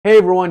Hey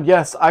everyone,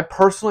 yes, I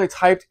personally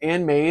typed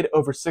and made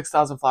over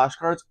 6,000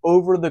 flashcards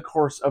over the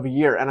course of a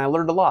year, and I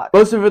learned a lot.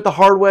 Most of it the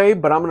hard way,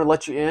 but I'm going to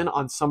let you in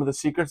on some of the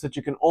secrets that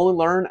you can only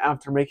learn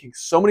after making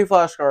so many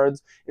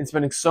flashcards and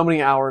spending so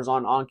many hours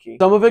on Anki.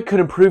 Some of it could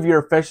improve your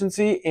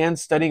efficiency and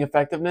studying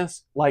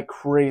effectiveness like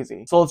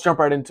crazy. So let's jump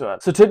right into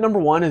it. So tip number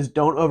one is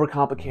don't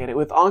overcomplicate it.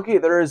 With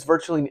Anki, there is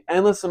virtually an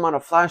endless amount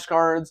of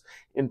flashcards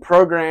and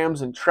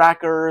programs and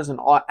trackers and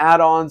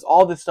add-ons,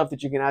 all this stuff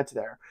that you can add to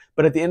there.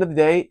 But at the end of the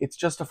day, it's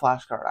just a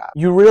flashcard app.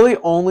 You really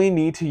only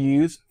need to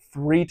use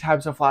 3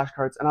 types of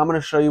flashcards, and I'm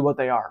going to show you what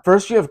they are.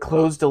 First, you have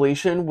closed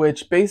deletion,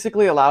 which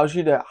basically allows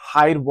you to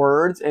hide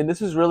words, and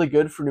this is really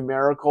good for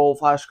numerical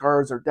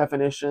flashcards or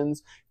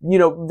definitions. You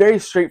know, very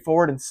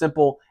straightforward and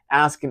simple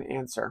ask and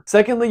answer.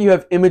 Secondly, you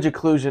have image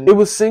occlusion. It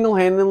was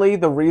single-handedly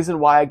the reason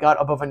why I got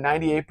above a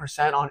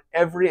 98% on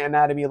every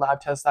anatomy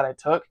lab test that I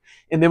took,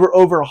 and there were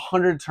over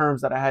 100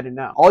 terms that I had to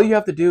know. All you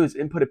have to do is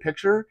input a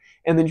picture,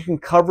 and then you can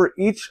cover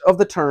each of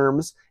the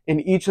terms and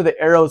each of the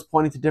arrows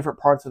pointing to different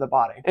parts of the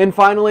body. And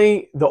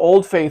finally, the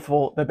old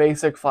faithful, the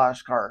basic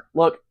flashcard.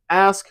 Look,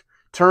 ask,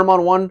 term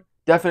on one,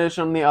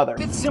 definition on the other.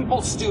 It's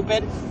simple,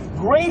 stupid.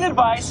 Great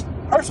advice.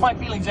 Hurts my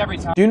feelings every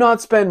time. Do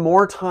not spend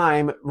more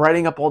time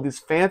writing up all these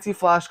fancy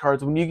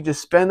flashcards when you can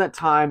just spend that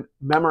time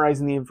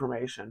memorizing the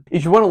information.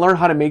 If you want to learn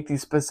how to make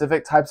these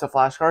specific types of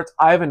flashcards,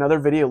 I have another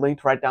video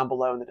linked right down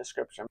below in the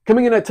description.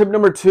 Coming in at tip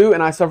number 2,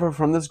 and I suffer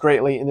from this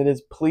greatly, and it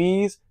is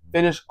please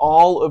finish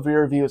all of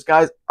your reviews.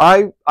 Guys,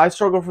 I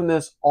struggle from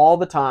this all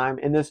the time,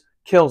 and this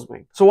kills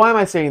me. So why am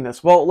I saying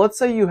this? Well, let's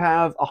say you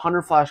have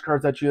 100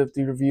 flashcards that you have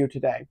to review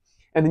today,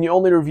 and then you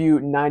only review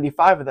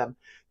 95 of them.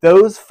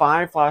 Those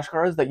 5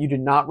 flashcards that you did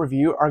not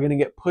review are going to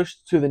get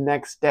pushed to the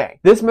next day.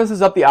 This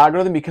messes up the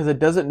algorithm because it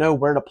doesn't know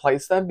where to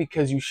place them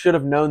because you should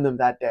have known them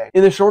that day.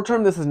 In the short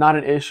term, this is not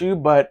an issue,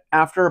 but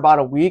after about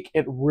a week,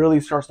 it really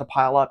starts to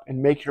pile up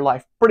and make your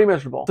life pretty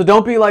miserable. So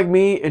don't be like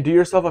me and do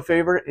yourself a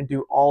favor and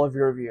do all of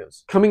your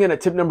reviews. Coming in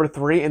at tip number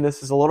 3, and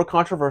this is a little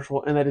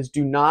controversial, and that is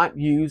do not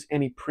use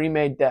any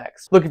pre-made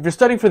decks. Look, if you're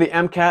studying for the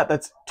MCAT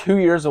that's 2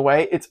 years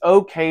away, it's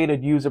okay to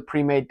use a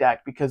pre-made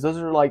deck because those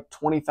are like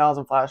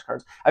 20,000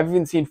 flashcards. I've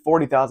even seen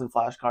 40,000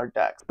 flashcard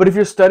decks. But if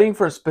you're studying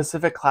for a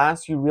specific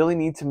class, you really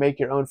need to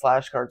make your own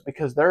flashcards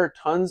because there are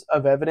tons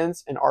of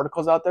evidence and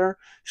articles out there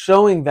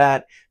showing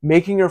that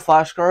making your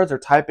flashcards or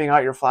typing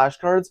out your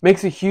flashcards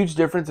makes a huge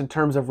difference in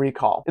terms of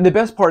recall. And the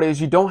best part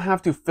is you don't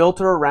have to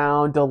filter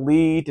around,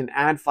 delete, and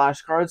add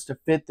flashcards to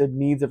fit the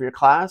needs of your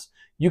class.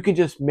 You can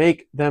just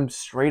make them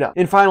straight up.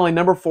 And finally,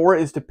 number 4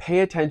 is to pay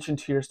attention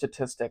to your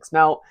statistics.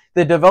 Now,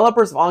 the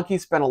developers of Anki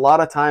spent a lot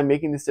of time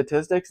making these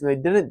statistics, and they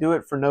didn't do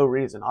it for no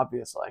reason,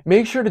 obviously.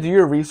 Make sure to do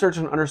your research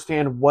and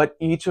understand what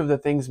each of the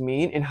things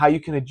mean and how you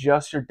can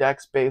adjust your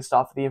decks based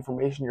off of the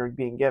information you're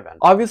being given.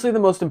 Obviously, the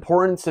most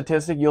important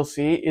statistic you'll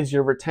see is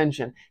your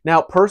retention.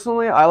 Now,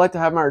 personally, I like to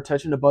have my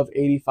retention above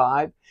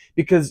 85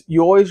 because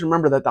you always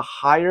remember that the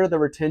higher the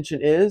retention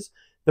is,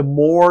 the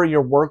more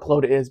your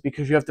workload is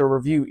because you have to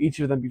review each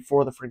of them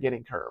before the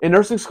forgetting curve. In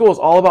nursing school, it's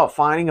all about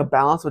finding a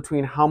balance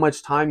between how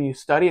much time you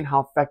study and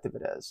how effective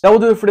it is. That will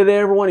do it for today,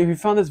 everyone. If you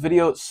found this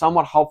video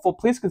somewhat helpful,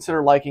 please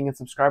consider liking and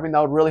subscribing.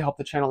 That would really help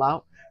the channel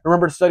out.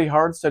 Remember to study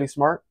hard, study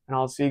smart, and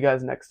I'll see you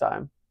guys next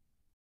time.